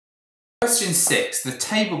Question 6. The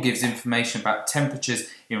table gives information about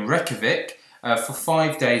temperatures in Reykjavik for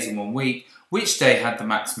 5 days in 1 week. Which day had the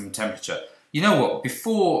maximum temperature? You know what?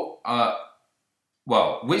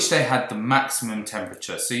 Which day had the maximum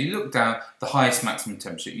temperature? So you look down, the highest maximum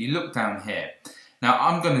temperature. You look down here. Now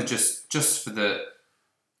I'm going to just to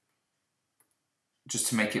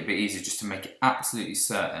make it a bit easier, just to make it absolutely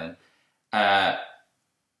certain,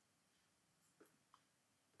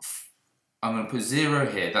 I'm going to put 0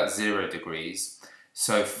 here, that's 0 degrees.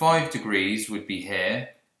 So 5 degrees would be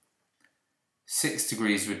here, 6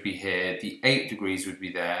 degrees would be here, the 8 degrees would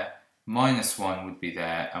be there, -1 would be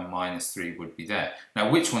there, and -3 would be there. Now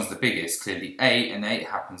which one's the biggest? Clearly 8, and 8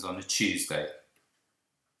 happens on a Tuesday.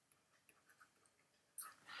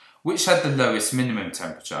 Which had the lowest minimum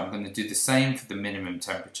temperature? I'm going to do the same for the minimum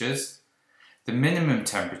temperatures. The minimum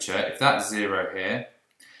temperature, if that's 0 here,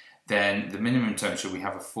 then the minimum temperature, we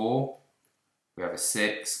have a 4, we have a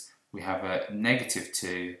 6, we have a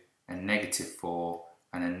 -2, a -4,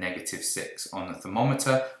 and a -6 on the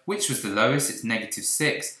thermometer. Which was the lowest? It's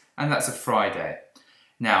 -6, and that's a Friday.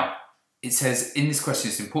 Now, it says in this question,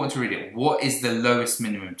 it's important to read it, what is the lowest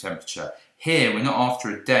minimum temperature? Here, we're not after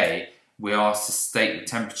a day, we're asked to state the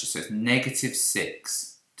temperature, so it's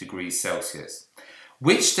 -6 degrees Celsius.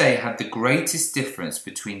 Which day had the greatest difference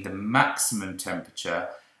between the maximum temperature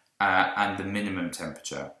and the minimum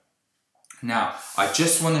temperature? Now, I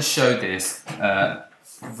just want to show this,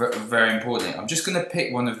 very importantly. I'm just going to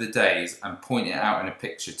pick one of the days and point it out in a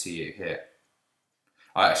picture to you here.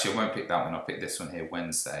 Actually, I won't pick that one, I'll pick this one here,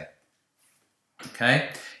 Wednesday. Okay?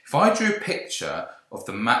 If I drew a picture of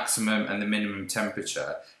the maximum and the minimum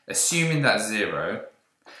temperature, assuming that's 0,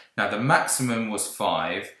 now the maximum was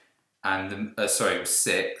 5, and was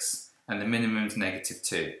 6, and the minimum is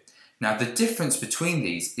 -2. Now the difference between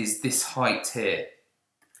these is this height here.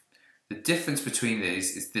 The difference between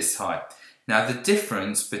these is this height. Now the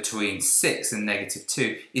difference between 6 and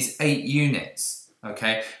 -2 is 8 units.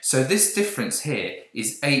 Okay, so this difference here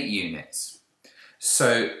is 8 units. So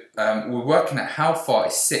we're working out how far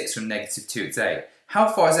is 6 from -2, it's 8. How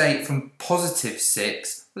far is 8 from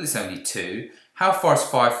 +6? Well, it's only 2. How far is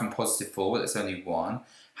 5 from +4? Well, it's only 1.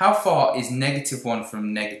 How far is -1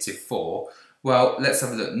 from -4? Well, let's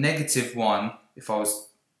have a look. -1, if I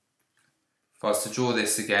was to draw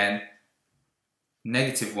this again,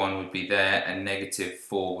 -1 would be there and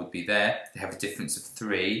 -4 would be there. They have a difference of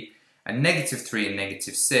 3. And -3 and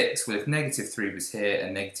 -6, well, if -3 was here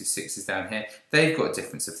and -6 is down here, they've got a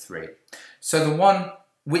difference of 3. So the one,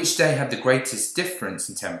 which day had the greatest difference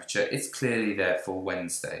in temperature, it's clearly therefore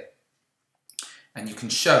Wednesday. And you can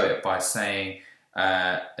show it by saying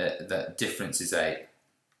that difference is 8.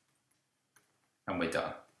 And we're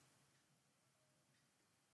done.